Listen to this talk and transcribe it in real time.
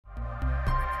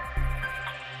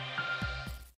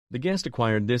The guest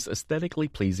acquired this aesthetically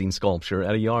pleasing sculpture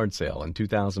at a yard sale in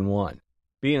 2001.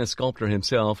 Being a sculptor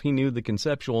himself, he knew the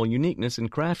conceptual uniqueness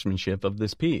and craftsmanship of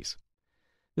this piece.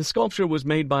 The sculpture was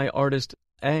made by artist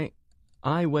Ai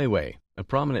Weiwei, a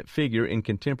prominent figure in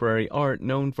contemporary art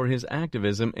known for his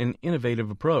activism and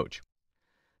innovative approach.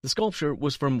 The sculpture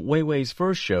was from Weiwei's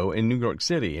first show in New York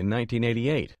City in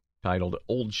 1988, titled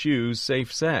Old Shoes,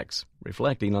 Safe Sex,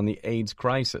 reflecting on the AIDS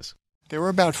crisis. There were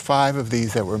about 5 of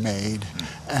these that were made,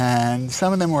 and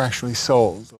some of them were actually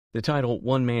sold. The title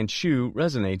One Man's Shoe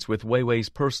resonates with Weiwei's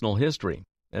personal history,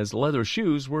 as leather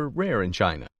shoes were rare in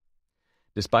China.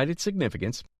 Despite its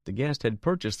significance, the guest had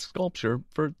purchased the sculpture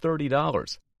for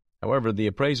 $30. However, the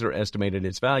appraiser estimated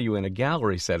its value in a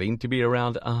gallery setting to be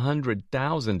around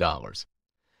 $100,000.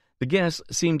 The guest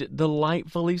seemed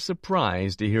delightfully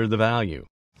surprised to hear the value.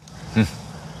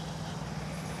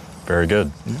 Very good.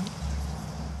 Yeah.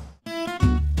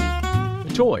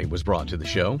 A toy was brought to the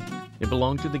show. It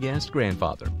belonged to the guest's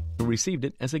grandfather, who received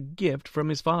it as a gift from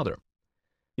his father.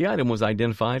 The item was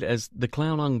identified as the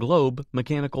Clown on Globe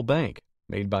Mechanical Bank,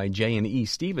 made by J&E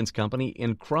Stevens Company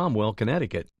in Cromwell,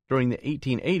 Connecticut, during the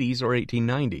 1880s or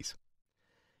 1890s.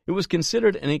 It was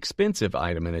considered an expensive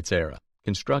item in its era,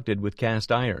 constructed with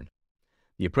cast iron.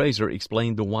 The appraiser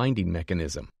explained the winding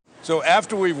mechanism. So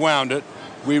after we've wound it,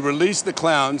 we release the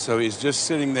clown, so he's just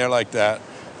sitting there like that.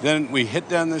 Then we hit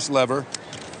down this lever,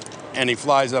 and he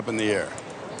flies up in the air.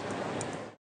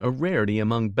 A rarity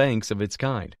among banks of its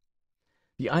kind.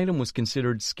 The item was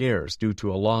considered scarce due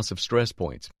to a loss of stress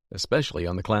points, especially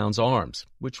on the clown's arms,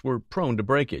 which were prone to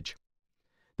breakage.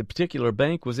 The particular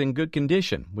bank was in good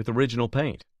condition with original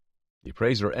paint. The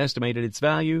appraiser estimated its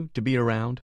value to be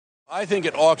around, I think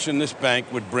at auction this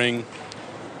bank would bring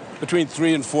between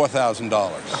 $3,000 and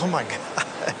 $4,000. Oh my God.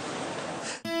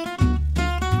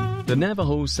 The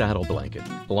Navajo saddle blanket,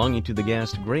 belonging to the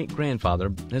guest's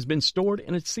great-grandfather, has been stored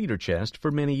in a cedar chest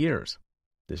for many years.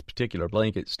 This particular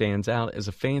blanket stands out as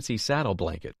a fancy saddle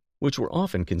blanket, which were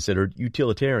often considered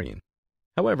utilitarian.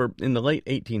 However, in the late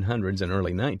 1800s and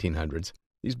early 1900s,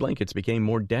 these blankets became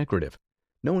more decorative,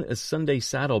 known as Sunday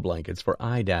saddle blankets for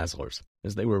eye dazzlers,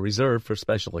 as they were reserved for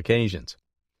special occasions.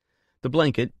 The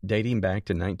blanket, dating back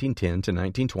to 1910 to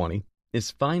 1920, is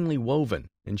finely woven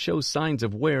and shows signs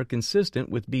of wear consistent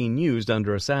with being used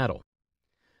under a saddle.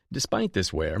 Despite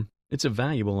this wear, it's a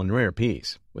valuable and rare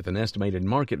piece, with an estimated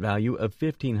market value of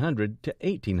 $1,500 to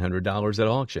 $1,800 at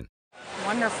auction.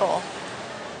 Wonderful.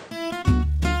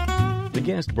 The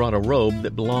guest brought a robe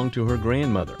that belonged to her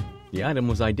grandmother. The item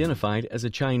was identified as a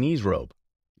Chinese robe.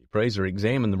 The appraiser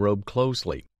examined the robe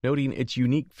closely, noting its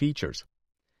unique features.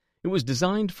 It was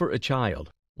designed for a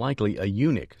child, likely a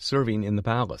eunuch serving in the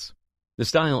palace. The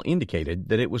style indicated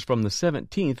that it was from the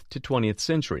 17th to 20th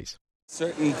centuries.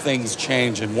 Certain things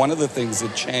change, and one of the things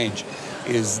that change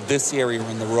is this area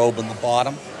in the robe in the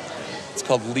bottom. It's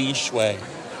called li shui.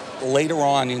 Later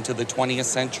on into the 20th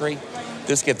century,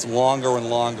 this gets longer and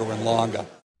longer and longer.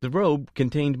 The robe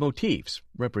contained motifs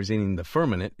representing the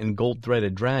firmament and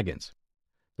gold-threaded dragons.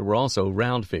 There were also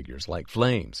round figures like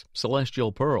flames,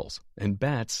 celestial pearls, and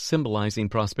bats symbolizing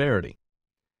prosperity.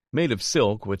 Made of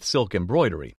silk with silk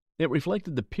embroidery, it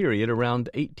reflected the period around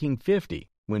 1850,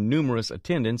 when numerous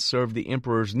attendants served the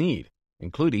emperor's need,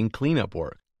 including cleanup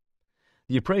work.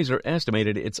 The appraiser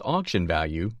estimated its auction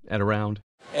value at around...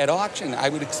 At auction, I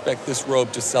would expect this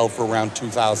robe to sell for around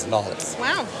 $2,000.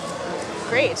 Wow.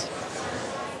 Great.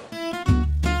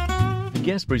 The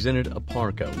guest presented a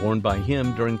parka worn by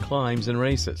him during climbs and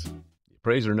races. The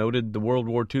appraiser noted the World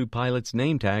War II pilot's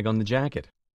name tag on the jacket.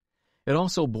 It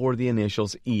also bore the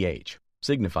initials EH,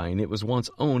 signifying it was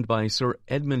once owned by Sir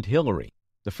Edmund Hillary,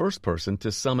 the first person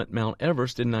to summit Mount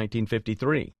Everest in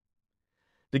 1953.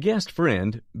 The guest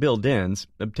friend, Bill Dens,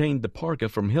 obtained the parka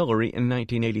from Hillary in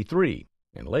 1983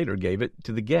 and later gave it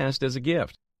to the guest as a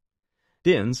gift.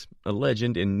 Dens, a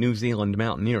legend in New Zealand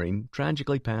mountaineering,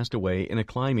 tragically passed away in a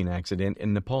climbing accident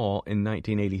in Nepal in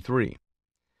 1983.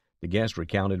 The guest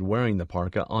recounted wearing the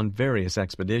parka on various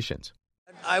expeditions.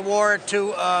 I wore it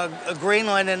to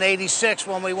Greenland in '86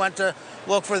 when we went to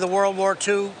look for the World War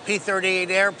II P-38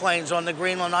 airplanes on the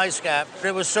Greenland ice cap.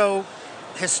 It was so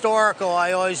historical,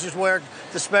 I always just wear it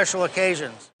to special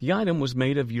occasions. The item was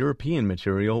made of European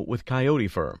material with coyote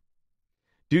fur.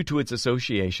 Due to its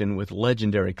association with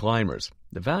legendary climbers,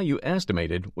 the value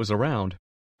estimated was around...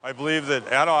 I believe that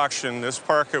at auction, this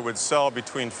parka would sell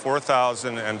between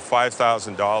 $4,000 and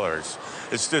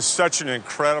 $5,000. It's just such an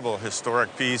incredible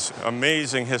historic piece,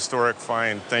 amazing historic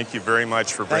find. Thank you very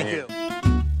much for bringing it.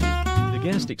 The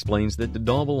guest explains that the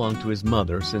doll belonged to his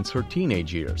mother since her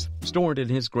teenage years, stored in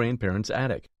his grandparents'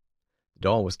 attic. The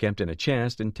doll was kept in a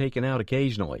chest and taken out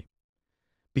occasionally.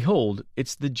 Behold,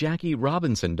 it's the Jackie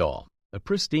Robinson doll, a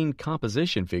pristine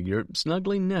composition figure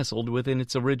snugly nestled within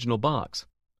its original box.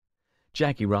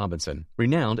 Jackie Robinson,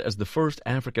 renowned as the first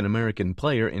African-American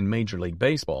player in Major League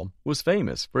Baseball, was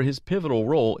famous for his pivotal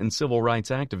role in civil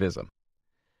rights activism.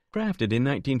 Crafted in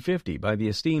 1950 by the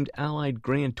esteemed Allied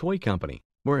Grand Toy Company,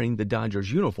 wearing the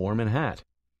Dodgers uniform and hat.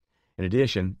 In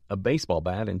addition, a baseball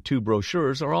bat and 2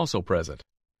 brochures are also present.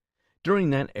 During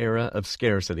that era of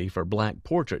scarcity for black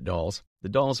portrait dolls, the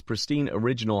doll's pristine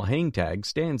original hang tag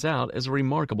stands out as a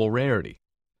remarkable rarity.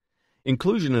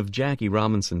 Inclusion of Jackie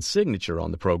Robinson's signature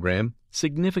on the program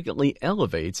significantly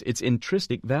elevates its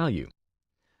intrinsic value.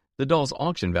 The doll's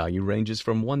auction value ranges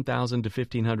from $1,000 to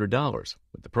 $1,500,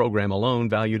 with the program alone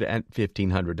valued at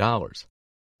 $1,500.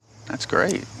 That's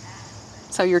great.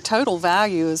 So your total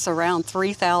value is around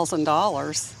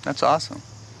 $3,000. That's awesome.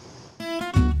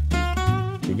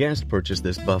 The guest purchased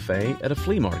this buffet at a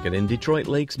flea market in Detroit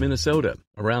Lakes, Minnesota,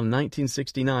 around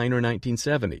 1969 or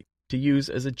 1970, to use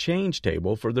as a change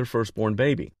table for their firstborn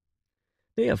baby.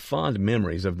 They have fond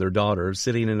memories of their daughter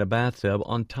sitting in a bathtub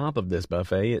on top of this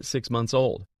buffet at 6 months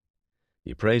old.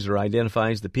 The appraiser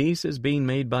identifies the piece as being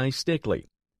made by Stickley,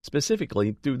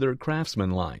 specifically through their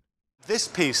Craftsman line. This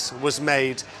piece was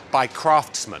made by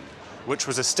Craftsman, which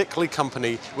was a Stickley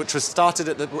company which was started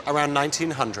at around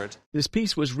 1900. This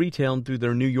piece was retailed through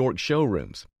their New York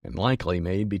showrooms and likely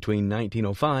made between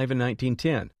 1905 and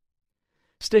 1910.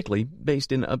 Stickley,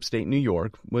 based in upstate New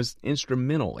York, was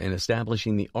instrumental in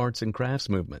establishing the arts and crafts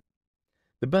movement.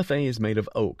 The buffet is made of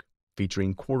oak,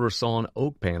 featuring quarter-sawn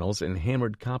oak panels and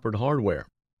hammered coppered hardware.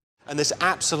 And this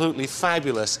absolutely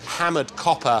fabulous hammered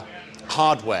copper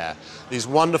hardware, these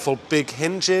wonderful big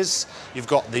hinges, you've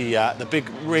got the big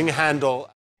ring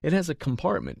handle. It has a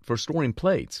compartment for storing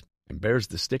plates and bears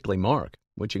the Stickley mark,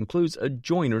 which includes a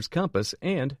joiner's compass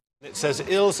and... It says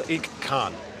Ils ik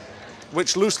kan,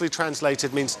 which loosely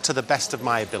translated means to the best of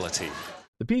my ability.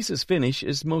 The piece's finish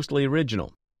is mostly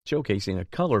original, showcasing a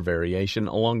color variation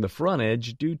along the front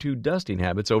edge due to dusting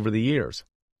habits over the years.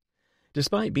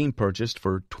 Despite being purchased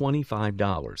for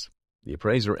 $25, the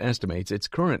appraiser estimates its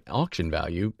current auction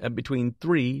value at between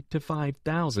 $3,000 to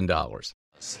 $5,000.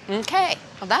 Okay,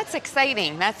 well that's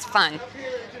exciting. That's fun.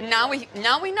 Now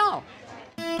we know.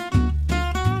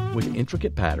 With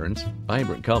intricate patterns,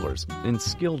 vibrant colors, and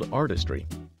skilled artistry,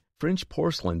 French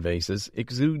porcelain vases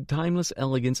exude timeless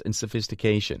elegance and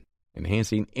sophistication,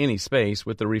 enhancing any space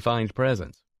with their refined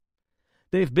presence.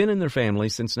 They have been in their family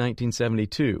since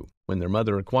 1972, when their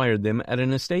mother acquired them at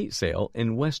an estate sale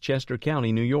in Westchester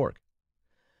County, New York.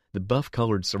 The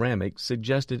buff-colored ceramic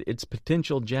suggested its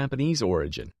potential Japanese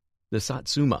origin, the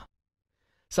Satsuma.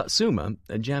 Satsuma,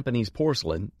 a Japanese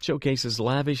porcelain, showcases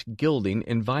lavish gilding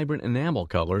and vibrant enamel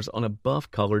colors on a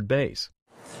buff-colored base.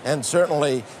 And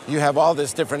certainly you have all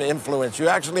this different influence. You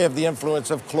actually have the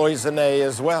influence of cloisonné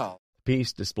as well. The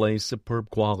piece displays superb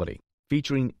quality,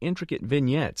 featuring intricate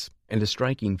vignettes and a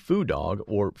striking foo dog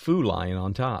or foo lion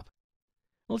on top.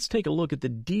 Let's take a look at the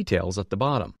details at the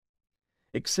bottom.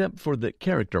 Except for the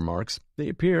character marks, they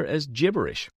appear as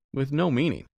gibberish, with no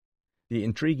meaning. The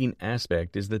intriguing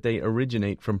aspect is that they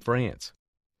originate from France.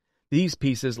 These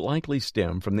pieces likely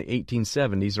stem from the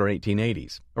 1870s or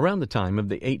 1880s, around the time of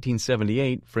the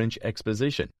 1878 French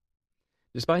Exposition.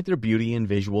 Despite their beauty and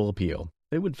visual appeal,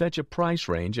 they would fetch a price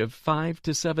range of $5,000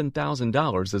 to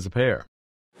 $7,000 as a pair.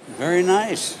 Very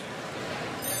nice.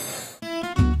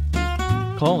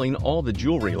 Calling all the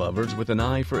jewelry lovers with an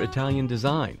eye for Italian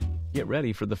design, get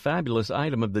ready for the fabulous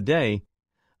item of the day,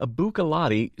 a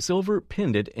Bucalotti silver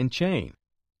pendant and chain.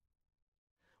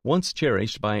 Once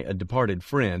cherished by a departed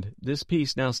friend, this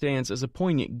piece now stands as a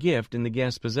poignant gift in the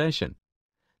guest's possession.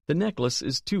 The necklace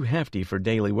is too hefty for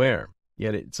daily wear,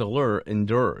 yet its allure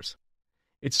endures.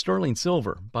 It's sterling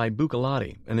silver by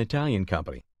Bucalotti, an Italian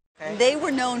company. They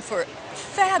were known for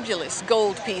fabulous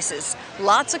gold pieces,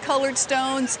 lots of colored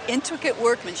stones, intricate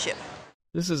workmanship.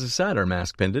 This is a satyr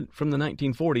mask pendant from the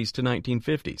 1940s to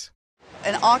 1950s.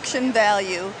 An auction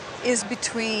value is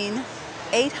between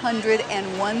 $800 and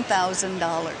 $1,000.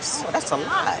 Oh, that's a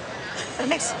lot.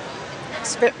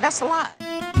 That's a lot.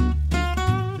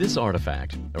 This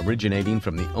artifact, originating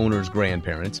from the owner's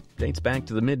grandparents, dates back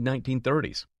to the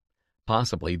mid-1930s.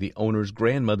 Possibly the owner's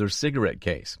grandmother's cigarette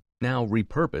case, now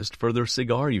repurposed for their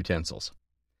cigar utensils.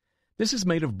 This is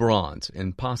made of bronze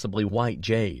and possibly white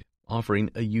jade, offering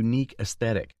a unique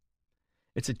aesthetic.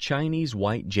 It's a Chinese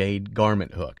white jade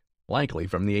garment hook, likely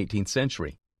from the 18th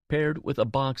century, paired with a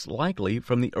box likely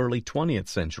from the early 20th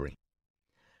century.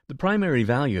 The primary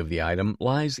value of the item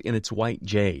lies in its white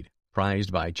jade,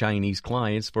 prized by Chinese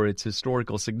clients for its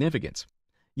historical significance.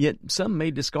 Yet some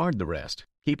may discard the rest,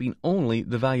 keeping only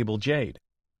the valuable jade.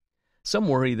 Some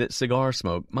worry that cigar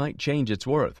smoke might change its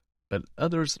worth, but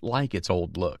others like its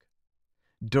old look.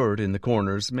 Dirt in the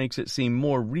corners makes it seem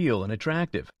more real and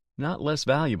attractive, not less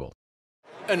valuable.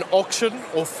 An auction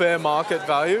or fair market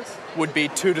value would be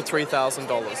 $2,000 to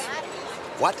 $3,000.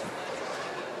 What?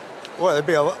 Well,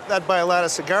 that'd buy a lot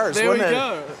of cigars, there wouldn't we it?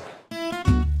 go.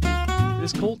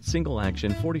 This Colt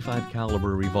single-action .45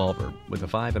 caliber revolver with a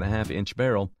 5.5-inch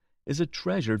barrel is a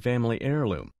treasured family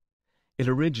heirloom. It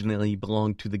originally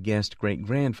belonged to the Guest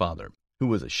great-grandfather, who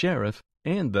was a sheriff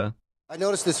and the... I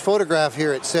noticed this photograph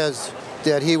here. It says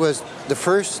that he was the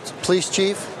first police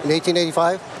chief in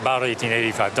 1885? About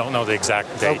 1885. Don't know the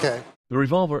exact date. Okay. The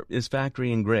revolver is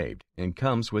factory engraved and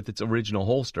comes with its original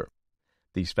holster.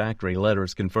 These factory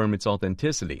letters confirm its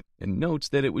authenticity and notes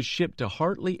that it was shipped to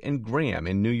Hartley and Graham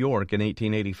in New York in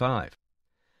 1885.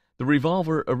 The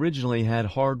revolver originally had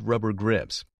hard rubber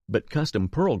grips, but custom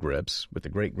pearl grips with the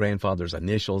great-grandfather's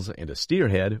initials and a steer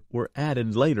head were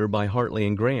added later by Hartley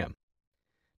and Graham.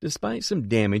 Despite some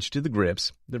damage to the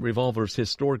grips, the revolver's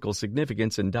historical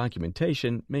significance and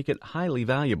documentation make it highly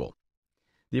valuable.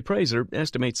 The appraiser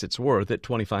estimates its worth at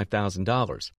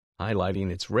 $25,000. Highlighting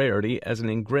its rarity as an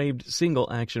engraved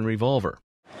single-action revolver.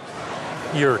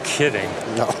 You're kidding.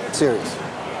 No, serious.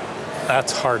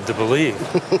 That's hard to believe.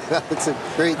 It's a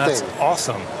great thing. That's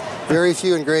awesome. Very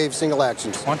few engraved single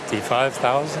actions.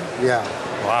 25,000? Yeah.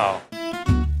 Wow.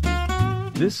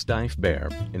 This Steiff bear,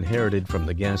 inherited from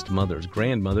the Guest mother's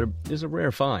grandmother, is a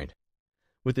rare find.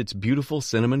 With its beautiful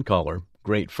cinnamon color,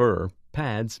 great fur,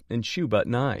 pads, and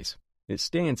shoe-button eyes, it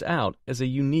stands out as a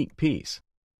unique piece.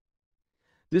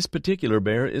 This particular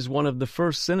bear is one of the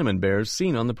first cinnamon bears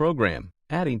seen on the program,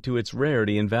 adding to its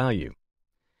rarity and value.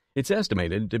 It's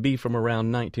estimated to be from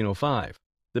around 1905.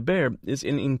 The bear is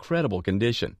in incredible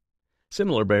condition.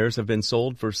 Similar bears have been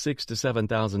sold for $6,000 to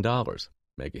 $7,000,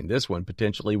 making this one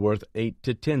potentially worth $8,000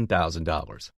 to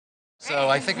 $10,000. So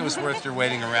I think it was worth your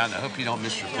waiting around. I hope you don't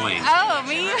miss your plane. Oh,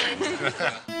 me?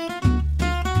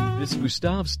 This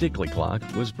Gustav Stickley clock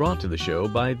was brought to the show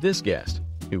by this guest,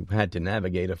 who had to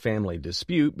navigate a family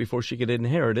dispute before she could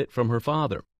inherit it from her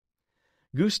father.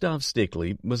 Gustav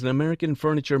Stickley was an American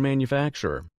furniture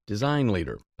manufacturer, design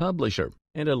leader, publisher,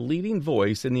 and a leading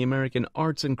voice in the American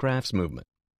arts and crafts movement.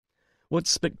 What's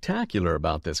spectacular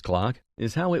about this clock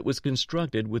is how it was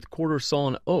constructed with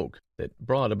quarter-sawn oak that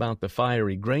brought about the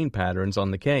fiery grain patterns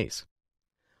on the case.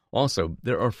 Also,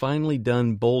 there are finely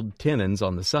done bold tenons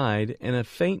on the side and a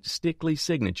faint Stickley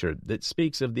signature that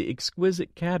speaks of the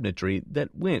exquisite cabinetry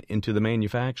that went into the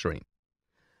manufacturing.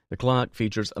 The clock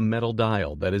features a metal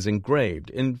dial that is engraved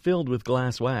and filled with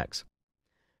glass wax.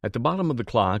 At the bottom of the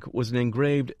clock was an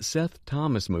engraved Seth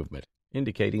Thomas movement,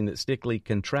 indicating that Stickley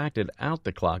contracted out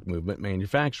the clock movement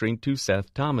manufacturing to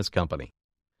Seth Thomas Company.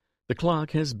 The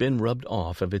clock has been rubbed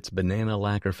off of its banana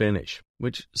lacquer finish,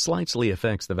 which slightly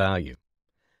affects the value.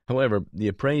 However, the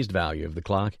appraised value of the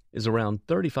clock is around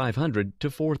 $3,500 to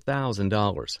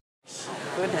 $4,000.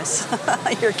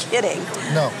 Goodness, you're kidding.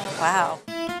 No. Wow.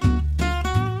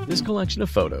 This collection of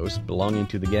photos belonging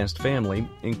to the Guest family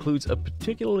includes a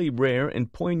particularly rare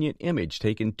and poignant image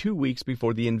taken 2 weeks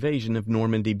before the invasion of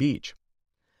Normandy Beach.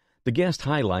 The Guest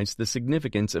highlights the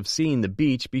significance of seeing the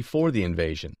beach before the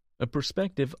invasion, a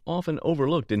perspective often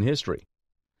overlooked in history.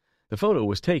 The photo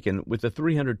was taken with the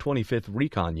 325th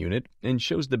Recon Unit and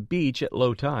shows the beach at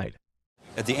low tide.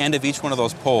 At the end of each one of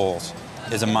those poles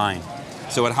is a mine.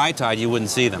 So at high tide, you wouldn't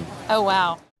see them. Oh,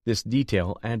 wow. This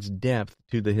detail adds depth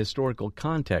to the historical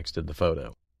context of the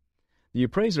photo. The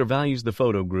appraiser values the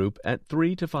photo group at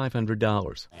 $300 to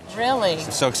 $500. Really?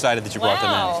 I'm so excited that you brought them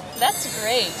in. Wow, that's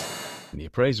great. The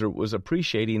appraiser was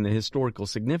appreciating the historical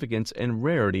significance and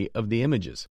rarity of the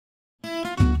images.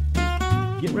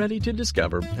 Get ready to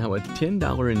discover how a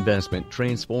 $10 investment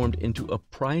transformed into a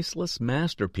priceless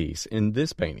masterpiece in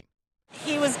this painting.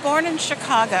 He was born in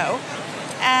Chicago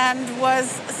and was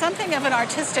something of an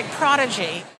artistic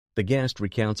prodigy. The Guest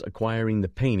recounts acquiring the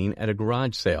painting at a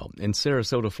garage sale in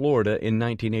Sarasota, Florida in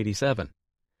 1987.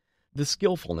 The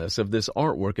skillfulness of this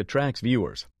artwork attracts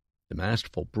viewers. The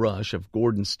masterful brush of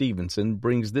Gordon Stevenson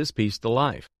brings this piece to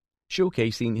life,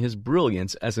 showcasing his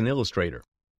brilliance as an illustrator.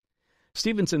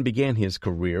 Stevenson began his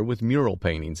career with mural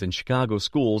paintings in Chicago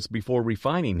schools before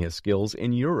refining his skills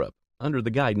in Europe under the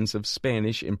guidance of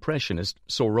Spanish Impressionist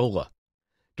Sorolla.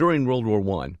 During World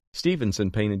War I,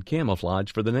 Stevenson painted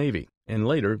camouflage for the Navy, and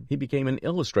later he became an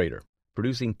illustrator,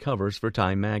 producing covers for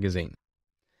Time magazine.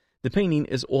 The painting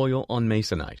is oil on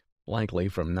masonite, likely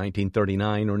from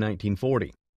 1939 or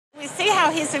 1940. We see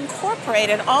how he's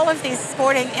incorporated all of these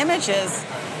sporting images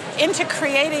into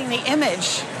creating the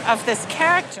image of this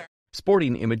character.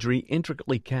 Sporting imagery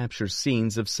intricately captures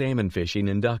scenes of salmon fishing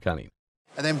and duck hunting.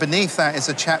 And then beneath that is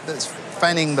a chap that's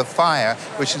fanning the fire,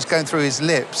 which is going through his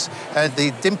lips.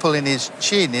 The dimple in his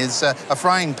chin is a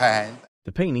frying pan.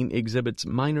 The painting exhibits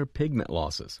minor pigment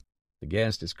losses. The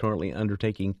guest is currently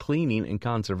undertaking cleaning and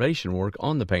conservation work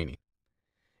on the painting.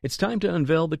 It's time to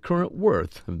unveil the current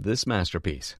worth of this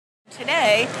masterpiece.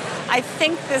 Today, I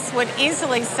think this would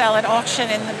easily sell at auction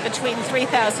in between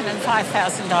 $3,000 and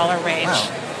 $5,000 range.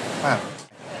 Wow.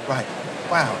 Right.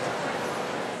 Wow.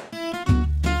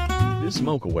 This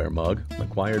smokeware mug,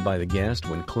 acquired by the guest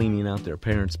when cleaning out their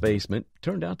parents' basement,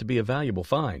 turned out to be a valuable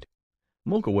find.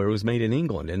 Smokeware was made in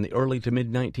England in the early to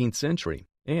mid-19th century,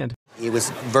 and it was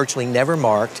virtually never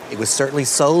marked. It was certainly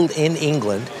sold in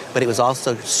England, but it was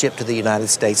also shipped to the United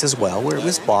States as well, where it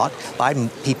was bought by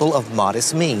people of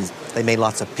modest means. They made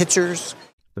lots of pictures.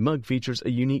 The mug features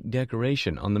a unique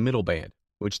decoration on the middle band,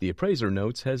 which the appraiser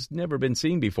notes has never been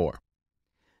seen before.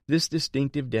 This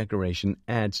distinctive decoration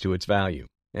adds to its value,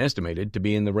 estimated to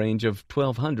be in the range of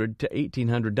 $1,200 to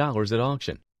 $1,800 at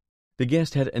auction. The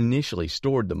guest had initially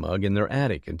stored the mug in their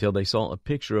attic until they saw a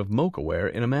picture of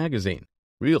smokeware in a magazine,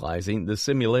 realizing the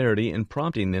similarity and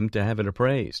prompting them to have it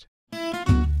appraised.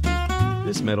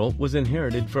 This medal was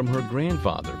inherited from her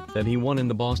grandfather that he won in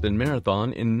the Boston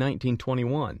Marathon in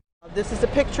 1921. This is a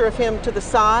picture of him to the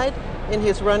side in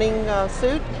his running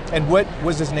suit. And what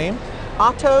was his name?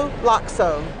 Otto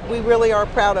Loxo. We really are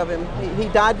proud of him. He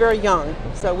died very young,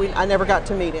 so I never got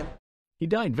to meet him. He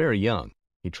died very young.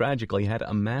 He tragically had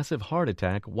a massive heart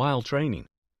attack while training.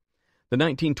 The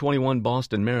 1921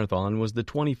 Boston Marathon was the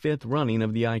 25th running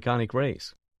of the iconic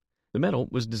race. The medal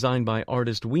was designed by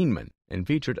artist Weinman and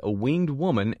featured a winged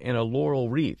woman and a laurel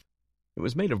wreath. It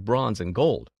was made of bronze and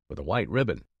gold with a white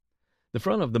ribbon. The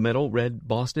front of the medal read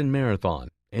Boston Marathon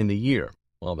and the year,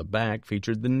 while the back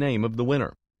featured the name of the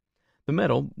winner. The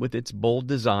medal, with its bold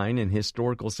design and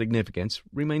historical significance,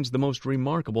 remains the most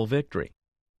remarkable victory.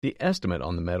 The estimate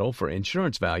on the medal for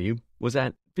insurance value was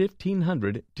at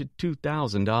 $1,500 to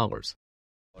 $2,000.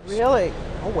 Really?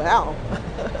 Oh, wow.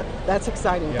 That's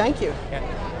exciting. Yeah. Thank you.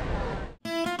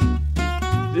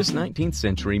 This 19th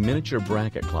century miniature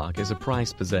bracket clock is a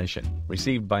prized possession,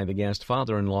 received by the guest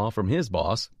father-in-law from his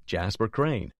boss, Jasper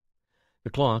Crane. The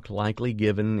clock, likely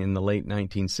given in the late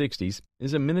 1960s,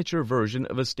 is a miniature version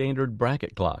of a standard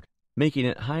bracket clock, making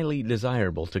it highly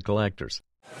desirable to collectors.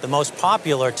 The most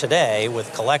popular today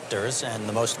with collectors and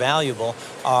the most valuable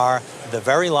are the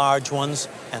very large ones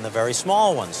and the very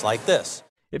small ones, like this.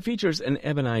 It features an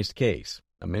ebonized case,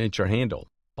 a miniature handle,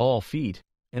 ball feet,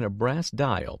 and a brass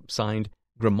dial signed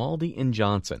Grimaldi and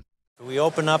Johnson. If we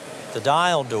open up the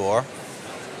dial door,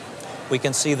 we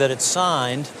can see that it's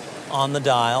signed on the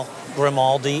dial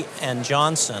Grimaldi and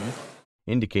Johnson,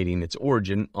 indicating its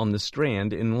origin on the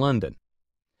Strand in London.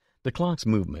 The clock's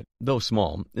movement, though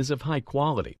small, is of high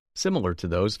quality, similar to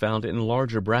those found in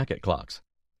larger bracket clocks.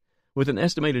 With an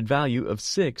estimated value of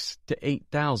 $6,000 to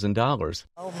 $8,000.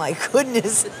 Oh my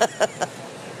goodness.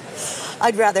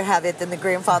 I'd rather have it than the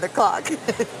grandfather clock.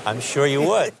 I'm sure you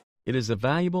would. It is a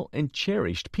valuable and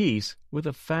cherished piece with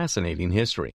a fascinating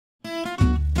history.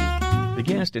 The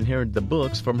guest inherited the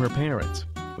books from her parents,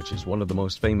 which is one of the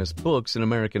most famous books in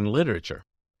American literature.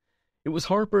 It was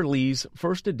Harper Lee's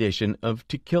first edition of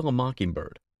To Kill a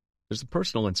Mockingbird. There's a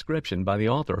personal inscription by the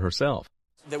author herself.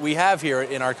 That we have here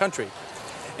in our country.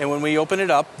 And when we open it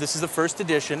up, this is the first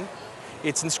edition.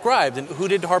 It's inscribed. And who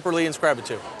did Harper Lee inscribe it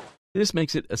to? This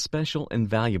makes it a special and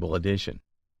valuable edition.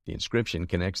 The inscription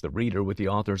connects the reader with the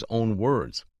author's own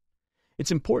words.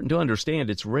 It's important to understand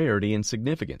its rarity and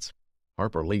significance.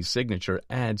 Harper Lee's signature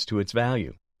adds to its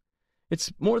value.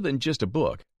 It's more than just a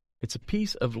book. It's a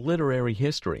piece of literary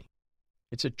history.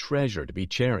 It's a treasure to be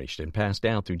cherished and passed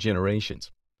down through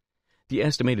generations. The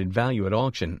estimated value at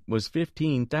auction was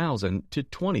 $15,000 to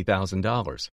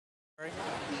 $20,000.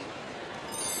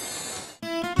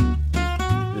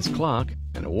 This clock,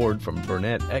 an award from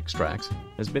Burnett Extracts,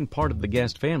 has been part of the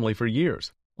guest family for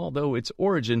years, although its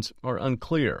origins are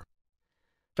unclear.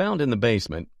 Found in the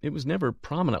basement, it was never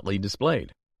prominently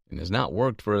displayed and has not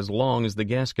worked for as long as the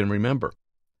guest can remember.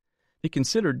 He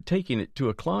considered taking it to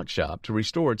a clock shop to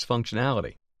restore its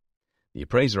functionality. The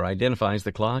appraiser identifies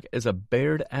the clock as a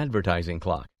Baird advertising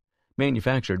clock,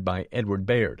 manufactured by Edward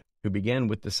Baird, who began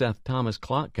with the Seth Thomas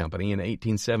Clock Company in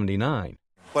 1879.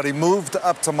 But he moved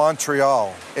up to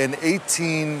Montreal in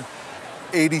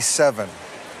 1887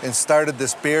 and started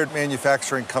this Baird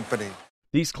Manufacturing Company.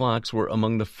 These clocks were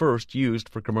among the first used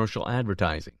for commercial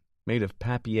advertising, made of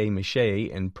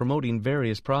papier-mâché and promoting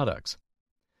various products.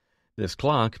 This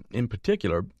clock, in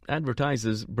particular,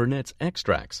 advertises Burnett's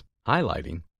extracts,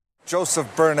 highlighting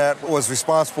Joseph Burnett was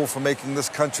responsible for making this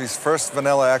country's first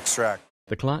vanilla extract.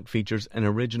 The clock features an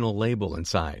original label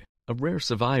inside, a rare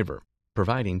survivor,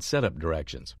 providing setup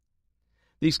directions.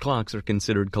 These clocks are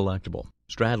considered collectible,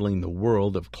 straddling the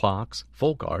world of clocks,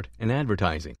 folk art, and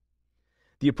advertising.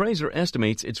 The appraiser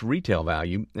estimates its retail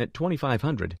value at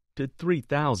 $2,500 to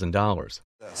 $3,000.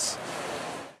 Yes.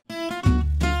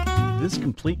 This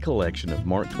complete collection of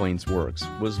Mark Twain's works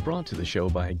was brought to the show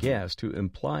by a guest who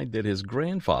implied that his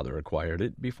grandfather acquired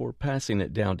it before passing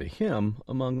it down to him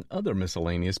among other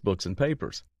miscellaneous books and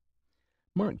papers.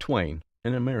 Mark Twain,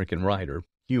 an American writer,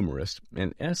 humorist,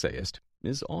 and essayist,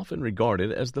 is often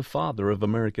regarded as the father of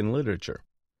American literature.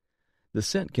 The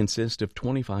set consists of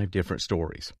 25 different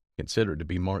stories, considered to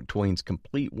be Mark Twain's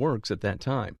complete works at that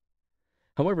time.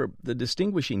 However, the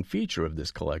distinguishing feature of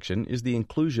this collection is the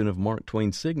inclusion of Mark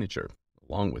Twain's signature,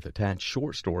 along with attached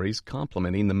short stories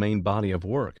complementing the main body of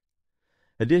work.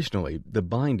 Additionally, the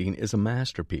binding is a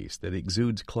masterpiece that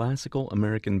exudes classical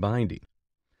American binding.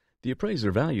 The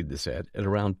appraiser valued the set at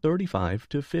around $35,000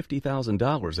 to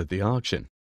 $50,000 at the auction.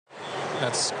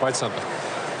 That's quite something.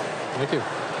 Thank you.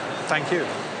 Thank you.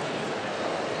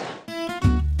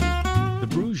 The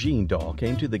Brugine doll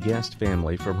came to the Guest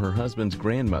family from her husband's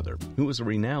grandmother, who was a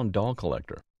renowned doll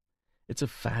collector. It's a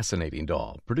fascinating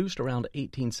doll, produced around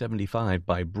 1875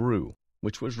 by Bru,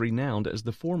 which was renowned as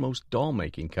the foremost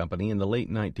doll-making company in the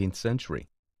late 19th century.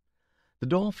 The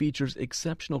doll features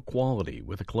exceptional quality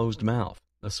with a closed mouth,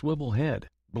 a swivel head,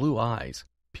 blue eyes,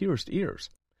 pierced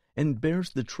ears, and bears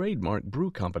the trademark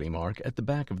Bru Company mark at the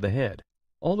back of the head.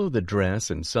 Although the dress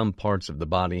and some parts of the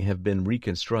body have been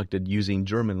reconstructed using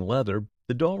German leather,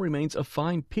 the doll remains a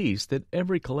fine piece that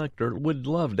every collector would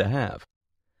love to have.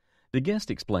 The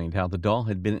guest explained how the doll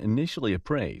had been initially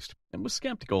appraised and was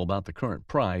skeptical about the current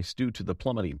price due to the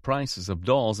plummeting prices of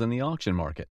dolls in the auction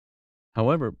market.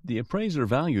 However, the appraiser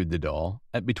valued the doll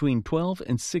at between $12,000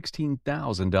 and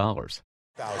 $16,000.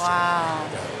 Wow.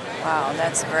 Wow,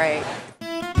 that's great.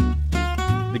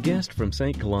 The guest from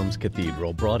St. Columba's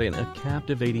Cathedral brought in a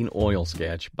captivating oil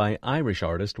sketch by Irish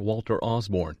artist Walter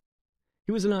Osborne.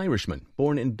 He was an Irishman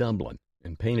born in Dublin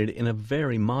and painted in a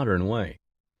very modern way.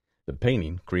 The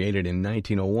painting, created in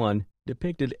 1901,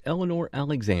 depicted Eleanor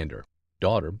Alexander,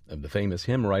 daughter of the famous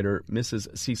hymn writer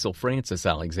Mrs. Cecil Frances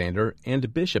Alexander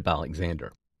and Bishop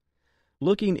Alexander.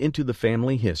 Looking into the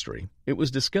family history, it was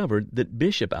discovered that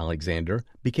Bishop Alexander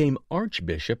became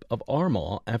Archbishop of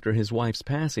Armagh after his wife's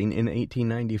passing in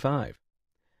 1895.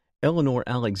 Eleanor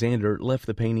Alexander left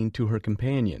the painting to her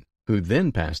companion, who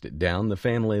then passed it down the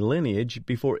family lineage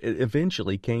before it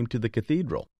eventually came to the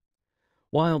cathedral.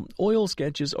 While oil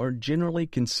sketches are generally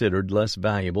considered less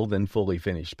valuable than fully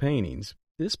finished paintings,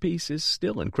 this piece is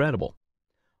still incredible.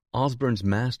 Osborne's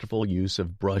masterful use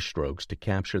of brushstrokes to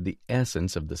capture the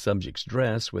essence of the subject's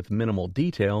dress with minimal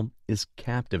detail is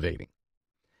captivating.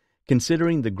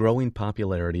 Considering the growing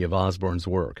popularity of Osborne's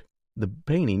work, the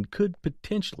painting could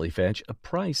potentially fetch a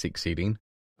price exceeding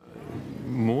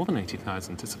more than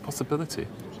 80,000. It's a possibility.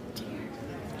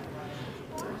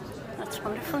 That's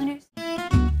wonderful news.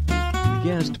 The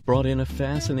guest brought in a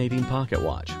fascinating pocket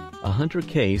watch, a Hunter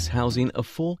case housing a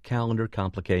full calendar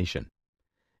complication.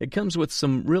 It comes with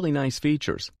some really nice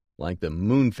features, like the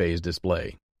moon phase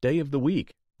display, day of the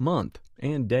week, month,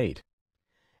 and date.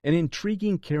 An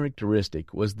intriguing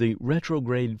characteristic was the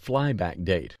retrograde flyback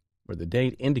date, where the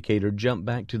date indicator jumped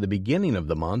back to the beginning of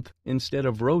the month instead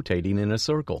of rotating in a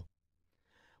circle.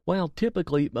 While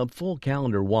typically a full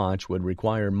calendar watch would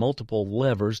require multiple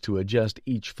levers to adjust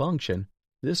each function,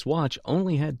 this watch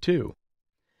only had two.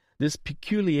 This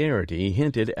peculiarity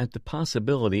hinted at the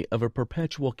possibility of a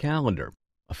perpetual calendar,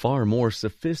 a far more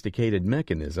sophisticated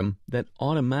mechanism that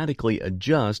automatically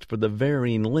adjusts for the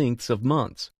varying lengths of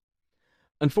months.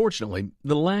 Unfortunately,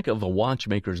 the lack of a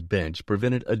watchmaker's bench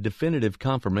prevented a definitive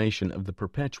confirmation of the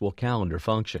perpetual calendar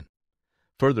function.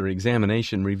 Further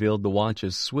examination revealed the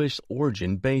watch's Swiss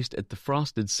origin based at the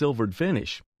frosted silvered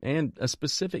finish and a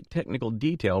specific technical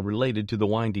detail related to the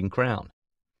winding crown.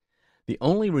 The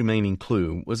only remaining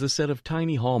clue was a set of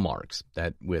tiny hallmarks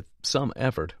that, with some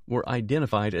effort, were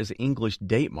identified as English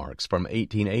date marks from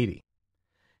 1880.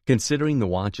 Considering the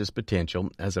watch's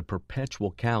potential as a perpetual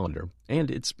calendar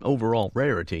and its overall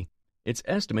rarity, its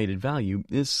estimated value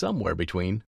is somewhere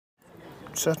between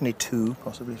certainly 2,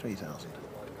 possibly 3,000.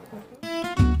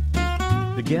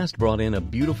 The guest brought in a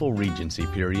beautiful Regency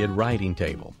period writing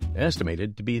table,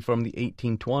 estimated to be from the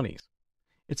 1820s.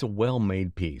 It's a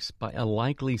well-made piece by a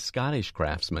likely Scottish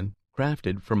craftsman,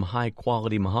 crafted from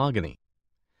high-quality mahogany.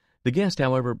 The guest,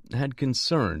 however, had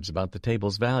concerns about the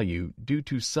table's value due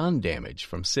to sun damage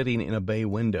from sitting in a bay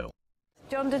window.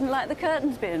 John didn't like the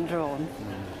curtains being drawn.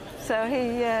 So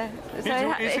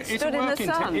it stood in the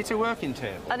sun. It's a working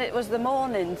table. And it was the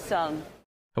morning sun.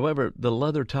 However, the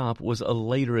leather top was a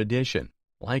later addition,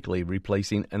 likely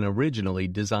replacing an originally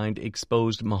designed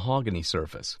exposed mahogany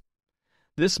surface.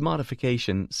 This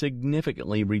modification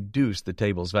significantly reduced the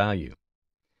table's value.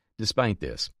 Despite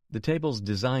this, the table's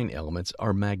design elements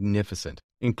are magnificent,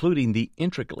 including the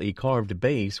intricately carved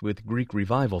base with Greek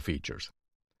Revival features.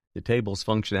 The table's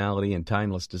functionality and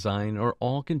timeless design are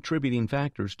all contributing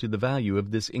factors to the value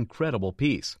of this incredible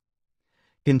piece.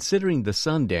 Considering the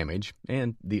sun damage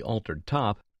and the altered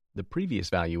top, the previous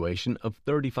valuation of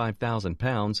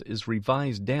 £35,000 is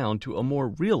revised down to a more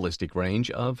realistic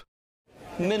range of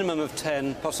minimum of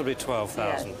 10, possibly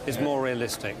 12,000 is more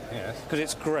realistic. Yes. Because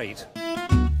it's great.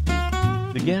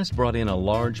 The guest brought in a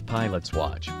large pilot's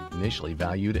watch, initially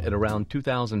valued at around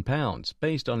 £2,000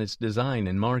 based on its design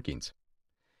and markings.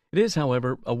 It is,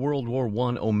 however, a World War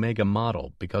I Omega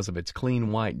model because of its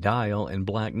clean white dial and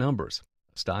black numbers,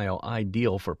 a style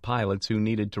ideal for pilots who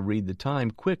needed to read the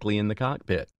time quickly in the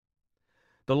cockpit.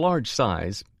 The large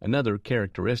size, another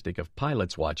characteristic of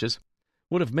pilots' watches,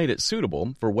 would have made it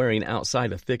suitable for wearing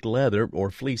outside a thick leather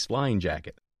or fleece flying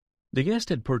jacket. The guest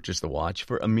had purchased the watch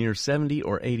for a mere £70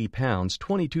 or £80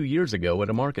 22 years ago at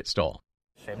a market stall.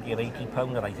 £70 or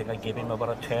 £80, and I think I gave him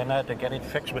about a tenner to get it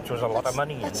fixed, which was a lot of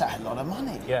money. That's a lot of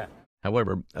money. Yeah.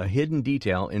 However, a hidden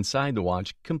detail inside the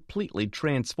watch completely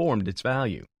transformed its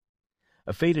value.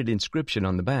 A faded inscription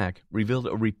on the back revealed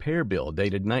a repair bill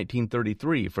dated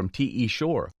 1933 from T.E.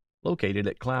 Shore, located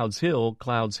at Clouds Hill,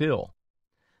 Clouds Hill.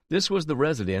 This was the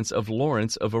residence of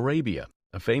Lawrence of Arabia,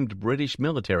 a famed British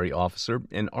military officer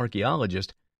and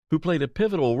archaeologist who played a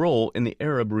pivotal role in the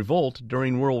Arab Revolt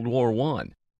during World War I.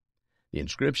 The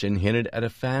inscription hinted at a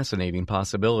fascinating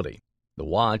possibility. The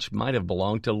watch might have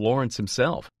belonged to Lawrence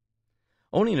himself.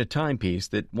 Owning a timepiece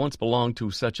that once belonged to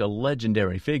such a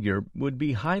legendary figure would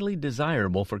be highly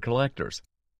desirable for collectors,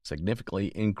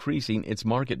 significantly increasing its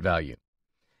market value.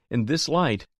 In this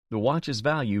light, the watch's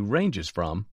value ranges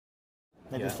from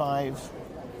maybe 5,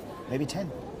 maybe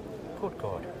 10. Good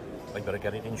God. I better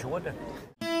get it insured.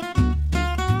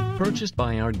 Purchased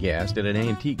by our guest at an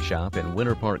antique shop in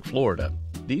Winter Park, Florida,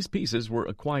 these pieces were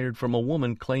acquired from a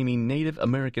woman claiming Native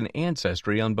American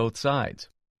ancestry on both sides.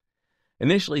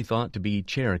 Initially thought to be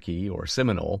Cherokee or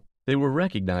Seminole, they were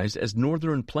recognized as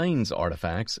Northern Plains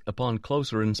artifacts upon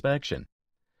closer inspection.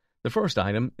 The first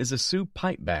item is a Sioux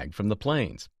pipe bag from the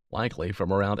Plains, likely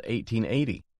from around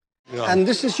 1880. Yeah. And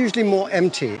this is usually more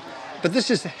empty, but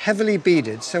this is heavily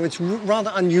beaded, so it's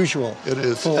rather unusual. It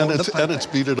is, and it's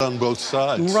beaded on both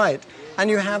sides. Right,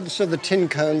 and you have sort of the tin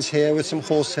cones here with some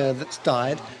horsehair that's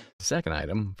dyed. The second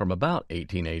item, from about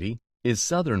 1880, is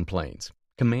Southern Plains,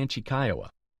 Comanche,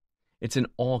 Kiowa. It's an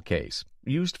awl case,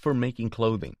 used for making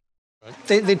clothing.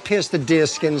 They'd pierce the deer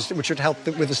skins, which would help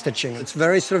with the stitching. It's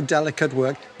very sort of delicate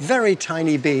work, very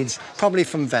tiny beads, probably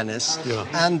from Venice. Yeah.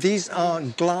 And these are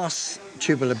glass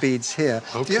tubular beads here.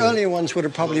 Okay. The earlier ones would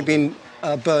have probably been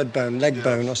bird bone, leg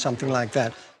bone, or something like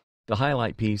that. The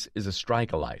highlight piece is a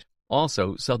strike-a-light,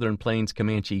 also Southern Plains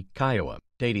Comanche, Kiowa,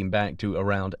 dating back to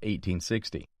around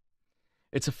 1860.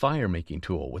 It's a fire-making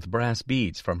tool with brass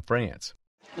beads from France.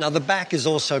 Now, the back is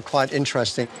also quite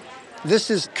interesting.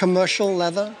 This is commercial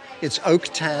leather. It's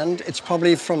oak-tanned. It's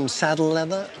probably from saddle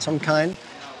leather, some kind.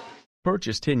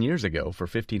 Purchased 10 years ago for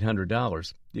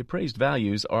 $1,500, the appraised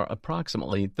values are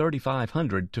approximately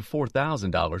 $3,500 to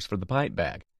 $4,000 for the pipe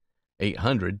bag,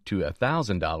 $800 to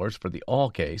 $1,000 for the awl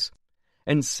case,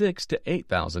 and $6,000 to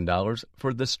 $8,000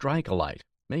 for the strike-a-light,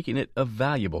 making it a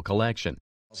valuable collection.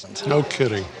 No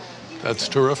kidding. That's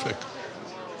terrific.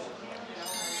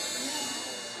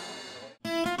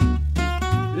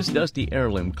 This dusty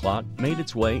heirloom clock made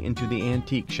its way into the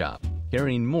antique shop,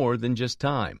 carrying more than just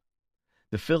time.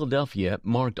 The Philadelphia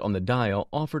marked on the dial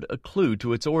offered a clue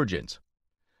to its origins.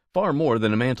 Far more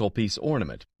than a mantelpiece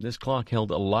ornament, this clock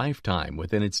held a lifetime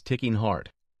within its ticking heart.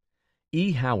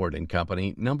 E. Howard &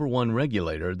 Company, #1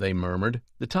 regulator, they murmured,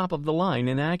 the top of the line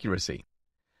in accuracy.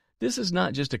 This is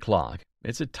not just a clock,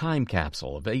 it's a time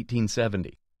capsule of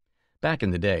 1870. Back in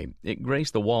the day, it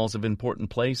graced the walls of important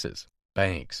places,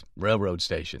 banks, railroad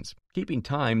stations, keeping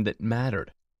time that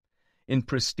mattered. In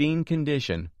pristine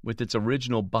condition, with its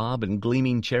original bob and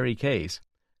gleaming cherry case,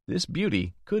 this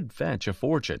beauty could fetch a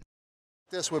fortune.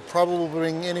 This would probably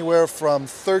bring anywhere from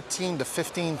 $13,000 to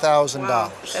 $15,000.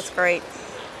 Wow, that's great.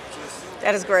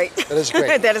 That is great. That is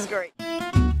great. That is great.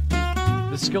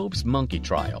 The Scopes Monkey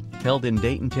Trial, held in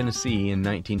Dayton, Tennessee in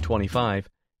 1925,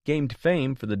 gained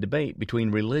fame for the debate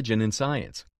between religion and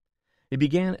science. It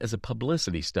began as a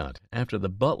publicity stunt after the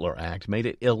Butler Act made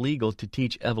it illegal to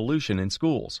teach evolution in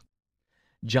schools.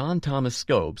 John Thomas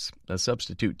Scopes, a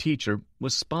substitute teacher,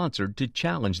 was sponsored to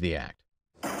challenge the act.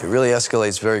 It really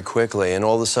escalates very quickly, and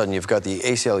all of a sudden you've got the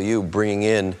ACLU bringing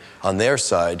in, on their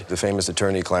side, the famous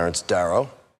attorney Clarence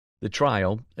Darrow. The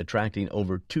trial, attracting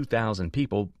over 2,000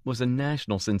 people, was a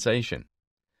national sensation.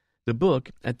 The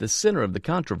book at the center of the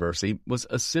controversy was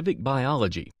A Civic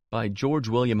Biology by George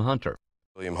William Hunter.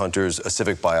 William Hunter's A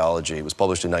Civic Biology was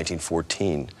published in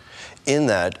 1914. In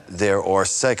that, there are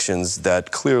sections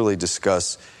that clearly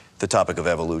discuss the topic of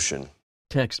evolution.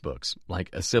 Textbooks, like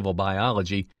A Civil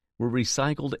Biology, were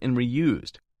recycled and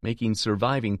reused, making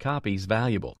surviving copies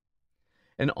valuable.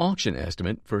 An auction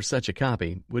estimate for such a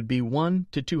copy would be $100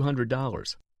 to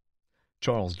 $200.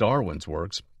 Charles Darwin's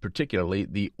works, particularly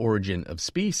The Origin of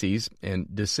Species and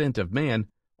Descent of Man,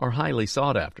 are highly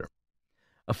sought after.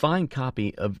 A fine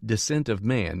copy of Descent of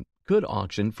Man could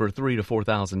auction for $3,000 to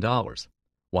 $4,000,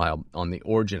 while On the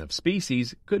Origin of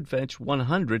Species could fetch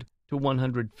 $100,000 to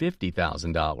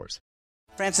 $150,000.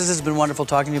 Francis, it's been wonderful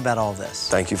talking to you about all this.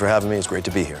 Thank you for having me. It's great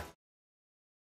to be here.